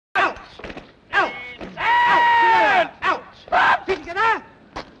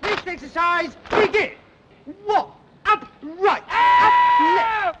Boys, begin! Walk, up, right, up,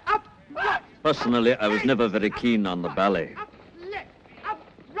 left, up, right. Personally, I was never very keen on the ballet. Up, left, up,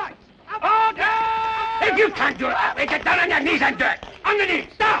 right, up, Order! If you can't do it, get down on your knees and do it. On the knees,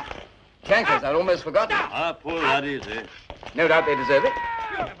 stop! Tankers, I'd almost forgotten. Ah, poor laddies, eh? No doubt they deserve it.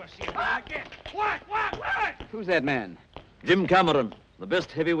 You'll never see it again. What? Who's that man? Jim Cameron, the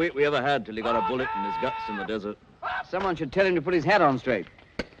best heavyweight we ever had till he got a bullet in his guts in the desert. Someone should tell him to put his hat on straight.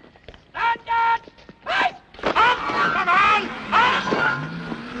 Stand up! Right! Up! Come on! Up!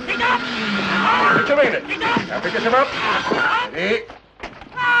 Get up! Get your minute. Get up! Now pick yourself up. Ready?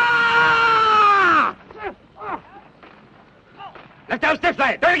 Ah! Let down stiff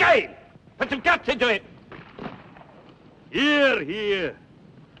line. Do it again. Put some guts into it. Here, here.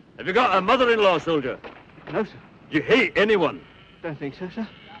 Have you got a mother-in-law, soldier? No, sir. Do you hate anyone? Don't think so, sir.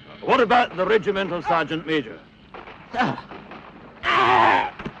 What about the regimental sergeant major? Sir.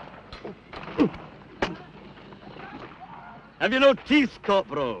 Have you no teeth,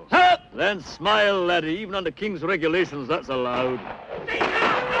 corporal? Huh? Then smile, laddie. Even under King's regulations, that's allowed.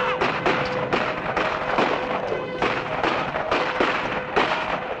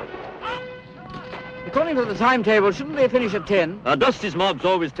 According to the timetable, shouldn't they finish at 10? Dusty's mob's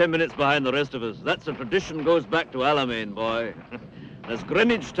always 10 minutes behind the rest of us. That's a tradition goes back to Alamein, boy. There's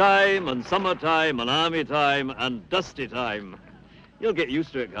Greenwich time, and summertime, and army time, and Dusty time. You'll get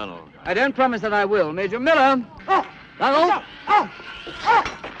used to it, Colonel. I don't promise that I will. Major Miller. Oh, Colonel. oh,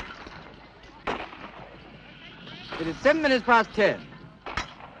 oh. It is 7 minutes past 10.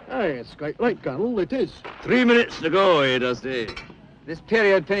 Hey, it's quite late, Colonel, it is. 3 minutes to go, eh, Dusty? This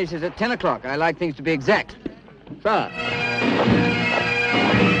period finishes at 10 o'clock. I like things to be exact. Sir.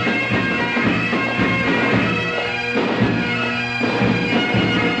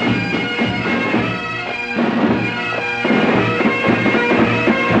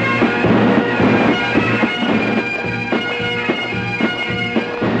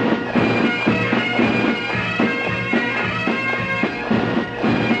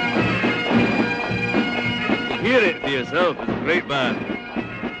 Hear it for yourself. It's a great band.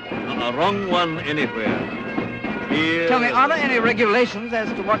 Not a wrong one anywhere. Here. Tell me, are there any regulations as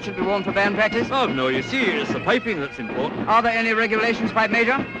to what should be worn for band practice? Oh, no, you see, it's the piping that's important. Are there any regulations, Pipe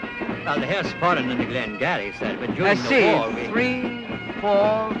Major? Well, they have spotted in the Glengarry, sir, but I during the see. war, we... 3,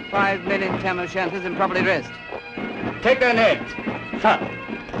 4, 5 men in tam o' shanties and properly dressed. Take their names. Sir.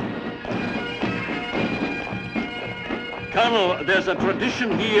 Colonel, there's a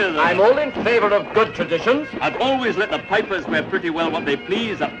tradition here that... I'm all in favor of good traditions. I've always let the pipers wear pretty well what they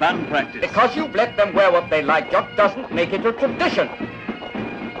please at band practice. Because you've let them wear what they like just doesn't make it a tradition.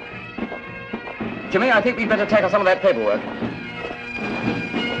 Jimmy, I think we'd better tackle some of that paperwork.